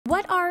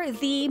What are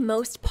the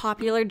most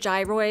popular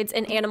gyroids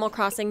in Animal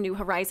Crossing New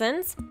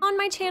Horizons? On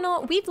my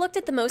channel, we've looked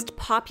at the most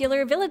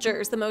popular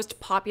villagers, the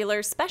most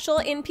popular special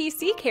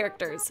NPC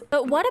characters.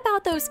 But what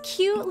about those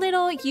cute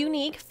little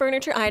unique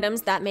furniture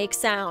items that make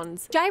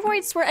sounds?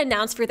 Gyroids were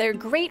announced for their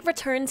great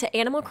return to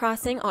Animal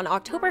Crossing on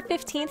October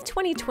 15th,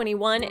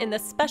 2021 in the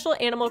special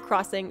Animal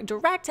Crossing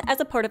Direct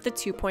as a part of the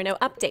 2.0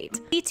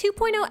 update. The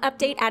 2.0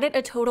 update added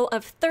a total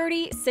of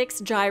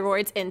 36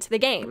 gyroids into the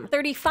game,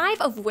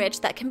 35 of which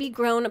that can be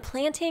grown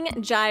planting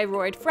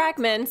gyroid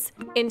fragments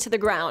into the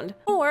ground,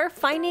 or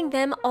finding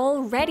them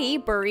already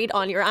buried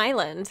on your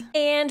island.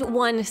 And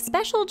one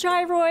special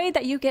gyroid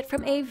that you get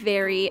from a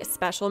very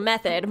special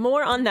method.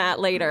 More on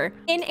that later.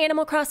 In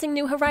Animal Crossing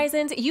New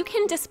Horizons, you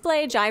can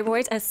display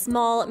gyroids as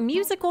small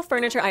musical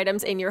furniture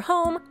items in your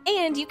home,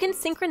 and you can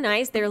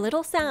synchronize their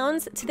little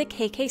sounds to the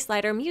KK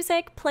Slider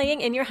music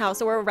playing in your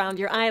house or around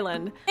your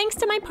island. Thanks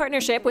to my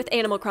partnership with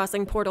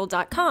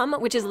AnimalCrossingPortal.com,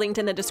 which is linked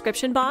in the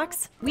description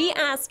box, we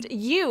asked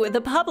you,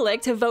 the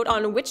public, to vote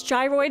on which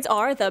gyroids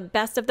are the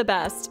best of the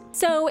best.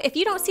 So if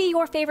you don't see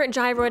your favorite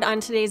gyroid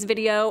on today's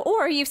video,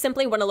 or you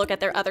simply want to look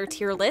at their other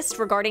tier list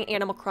regarding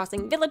Animal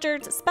Crossing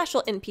villagers,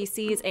 special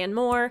NPCs, and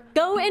more,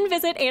 go and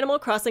visit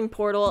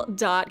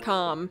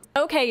AnimalCrossingPortal.com.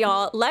 Okay,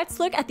 y'all, let's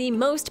look at the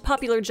most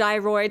popular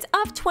gyroids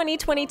of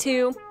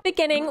 2022,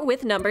 beginning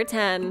with number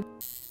 10.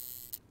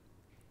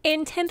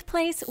 In 10th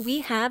place, we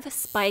have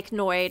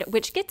Spikenoid,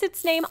 which gets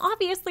its name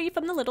obviously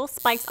from the little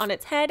spikes on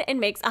its head and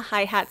makes a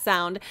hi-hat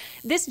sound.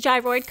 This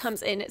gyroid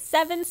comes in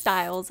 7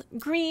 styles: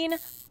 green,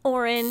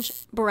 orange,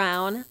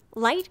 brown,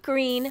 light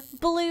green,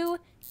 blue,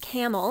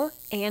 camel,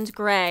 and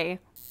gray.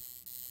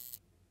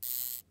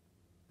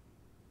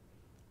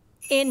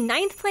 In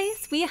 9th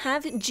place, we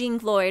have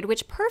Jingloid,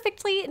 which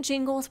perfectly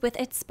jingles with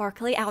its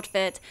sparkly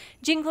outfit.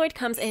 Jingloid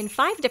comes in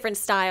 5 different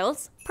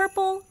styles: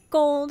 purple,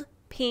 gold,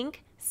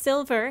 pink,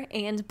 silver,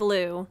 and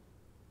blue.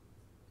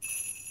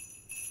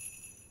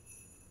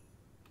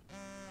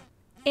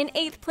 In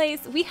 8th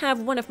place, we have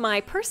one of my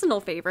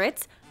personal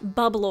favorites,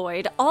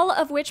 Bubbloid, all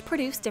of which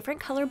produce different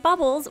color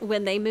bubbles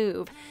when they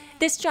move.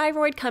 This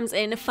gyroid comes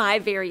in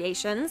 5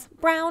 variations: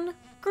 brown,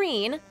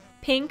 green,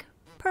 pink,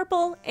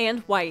 purple, and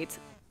white.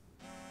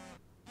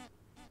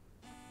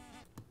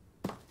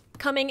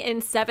 Coming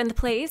in 7th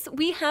place,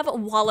 we have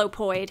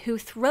Wallopoid, who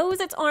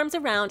throws its arms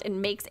around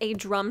and makes a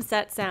drum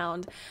set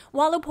sound.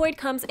 Wallopoid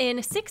comes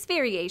in 6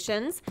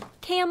 variations: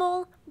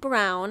 camel,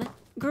 brown,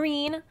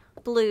 green,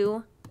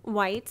 blue,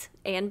 white,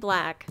 and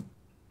black.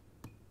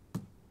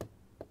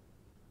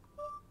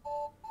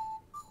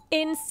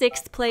 In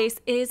 6th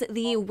place is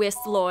the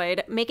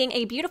Whistloid, making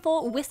a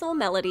beautiful whistle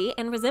melody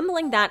and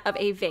resembling that of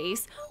a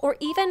vase, or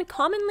even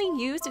commonly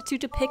used to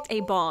depict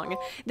a bong.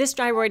 This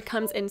gyroid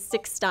comes in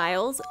 6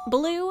 styles: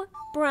 blue,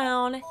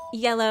 brown,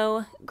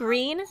 yellow,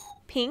 green,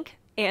 pink,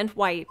 and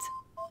white.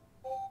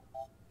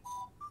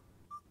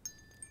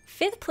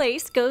 5th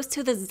place goes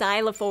to the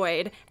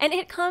Xylophoid, and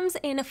it comes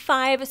in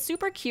 5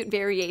 super cute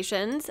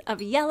variations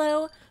of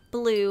yellow,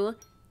 blue,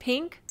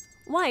 pink,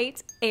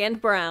 white, and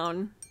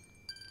brown.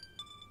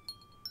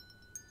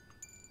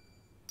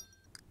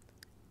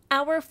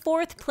 Our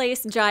 4th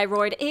place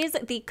gyroid is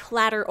the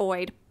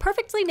Clatteroid,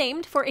 perfectly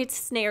named for its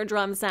snare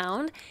drum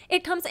sound.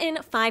 It comes in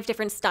 5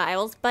 different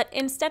styles, but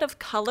instead of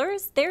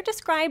colors, they're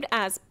described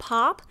as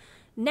pop,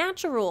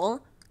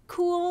 natural,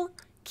 cool,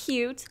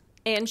 cute,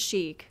 and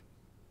chic.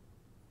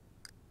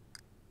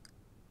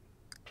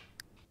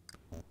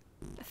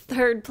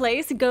 3rd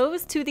place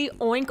goes to the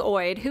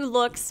Oinkoid, who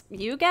looks,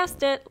 you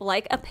guessed it,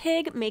 like a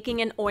pig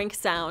making an oink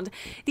sound.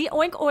 The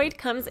Oinkoid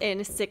comes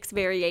in 6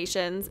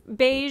 variations: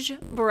 beige,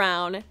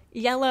 brown,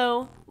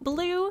 yellow,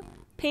 blue,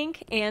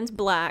 pink, and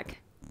black.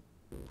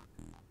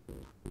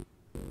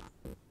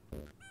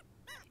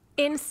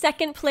 In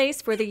 2nd place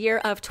for the year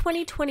of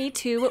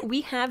 2022,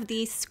 we have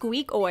the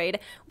Squeakoid,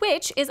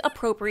 which is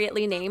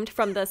appropriately named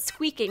from the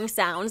squeaking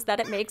sounds that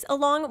it makes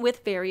along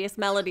with various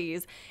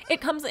melodies. It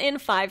comes in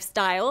 5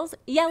 styles: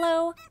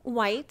 yellow,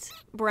 white,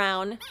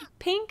 brown,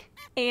 pink,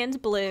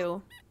 and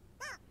blue.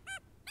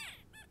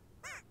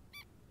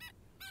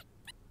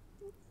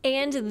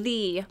 And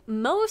the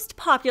most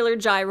popular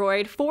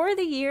gyroid for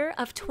the year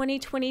of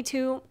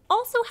 2022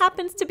 also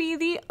happens to be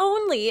the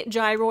only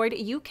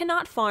gyroid you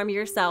cannot farm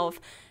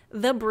yourself: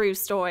 the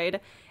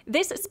Brewstoid.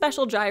 This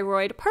special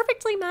gyroid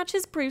perfectly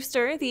matches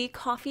Brewster, the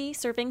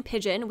coffee-serving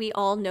pigeon we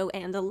all know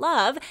and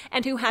love,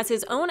 and who has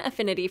his own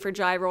affinity for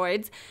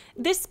gyroids.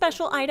 This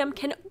special item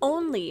can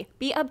only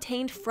be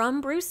obtained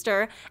from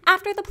Brewster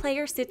after the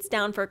player sits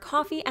down for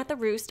coffee at the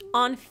roost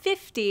on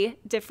 50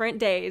 different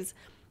days.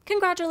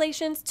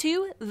 Congratulations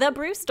to the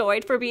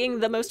Brewstoid for being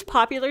the most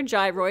popular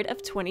gyroid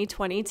of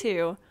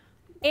 2022.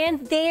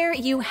 And there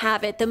you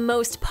have it, the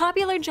most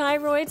popular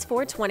gyroids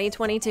for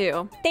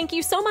 2022. Thank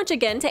you so much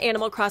again to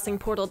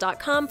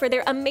AnimalCrossingPortal.com for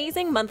their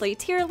amazing monthly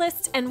tier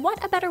lists, and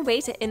what a better way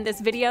to end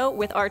this video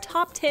with our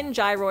top 10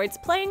 gyroids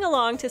playing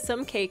along to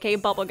some KK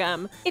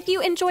bubblegum. If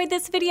you enjoyed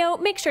this video,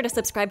 make sure to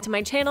subscribe to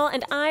my channel,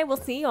 and I will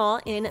see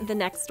y'all in the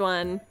next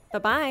one.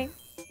 Bye-bye!